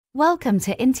Welcome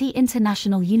to INTI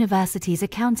International University's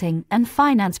Accounting and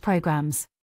Finance programs.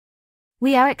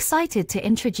 We are excited to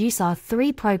introduce our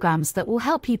 3 programs that will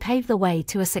help you pave the way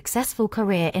to a successful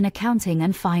career in accounting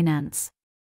and finance.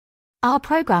 Our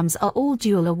programs are all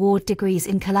dual award degrees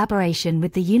in collaboration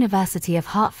with the University of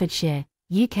Hertfordshire,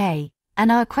 UK,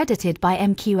 and are accredited by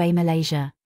MQA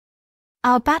Malaysia.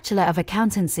 Our Bachelor of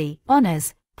Accountancy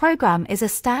Honours program is a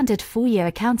standard 4-year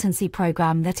accountancy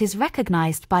program that is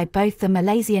recognized by both the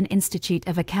Malaysian Institute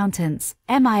of Accountants,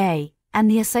 MIA, and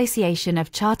the Association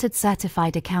of Chartered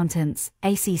Certified Accountants,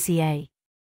 ACCA.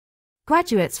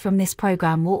 Graduates from this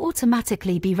program will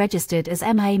automatically be registered as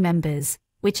MIA members,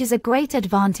 which is a great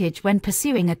advantage when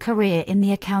pursuing a career in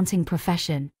the accounting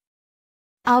profession.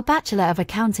 Our Bachelor of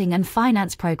Accounting and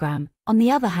Finance program, on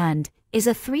the other hand, is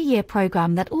a 3-year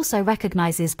program that also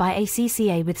recognizes by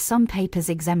ACCA with some papers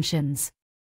exemptions.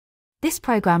 This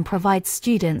program provides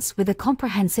students with a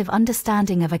comprehensive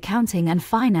understanding of accounting and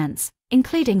finance,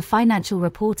 including financial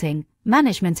reporting,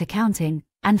 management accounting,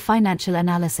 and financial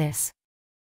analysis.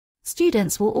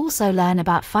 Students will also learn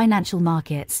about financial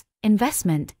markets,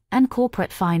 investment, and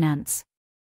corporate finance.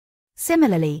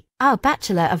 Similarly, our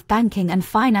Bachelor of Banking and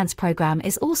Finance program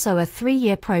is also a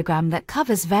 3-year program that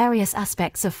covers various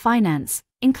aspects of finance,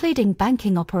 including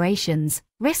banking operations,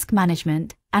 risk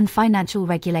management, and financial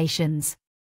regulations.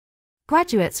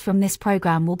 Graduates from this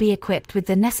program will be equipped with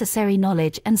the necessary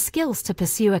knowledge and skills to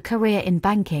pursue a career in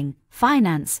banking,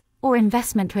 finance, or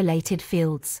investment-related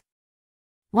fields.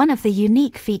 One of the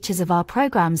unique features of our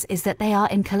programs is that they are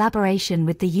in collaboration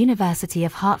with the University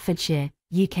of Hertfordshire,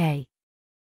 UK.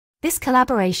 This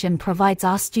collaboration provides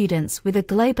our students with a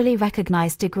globally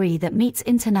recognized degree that meets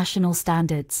international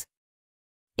standards.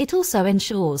 It also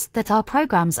ensures that our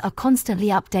programs are constantly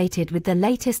updated with the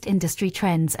latest industry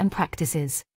trends and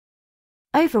practices.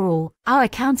 Overall, our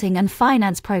accounting and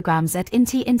finance programs at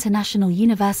INTI International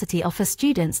University offer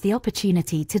students the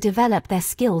opportunity to develop their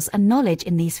skills and knowledge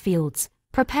in these fields,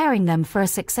 preparing them for a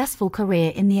successful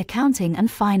career in the accounting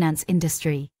and finance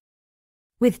industry.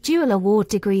 With dual award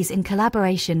degrees in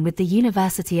collaboration with the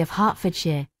University of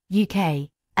Hertfordshire, UK,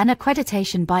 and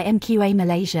accreditation by MQA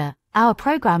Malaysia, our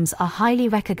programs are highly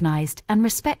recognized and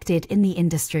respected in the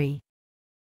industry.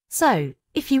 So,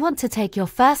 if you want to take your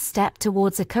first step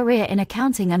towards a career in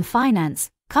accounting and finance,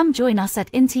 come join us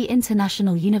at INTI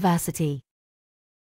International University.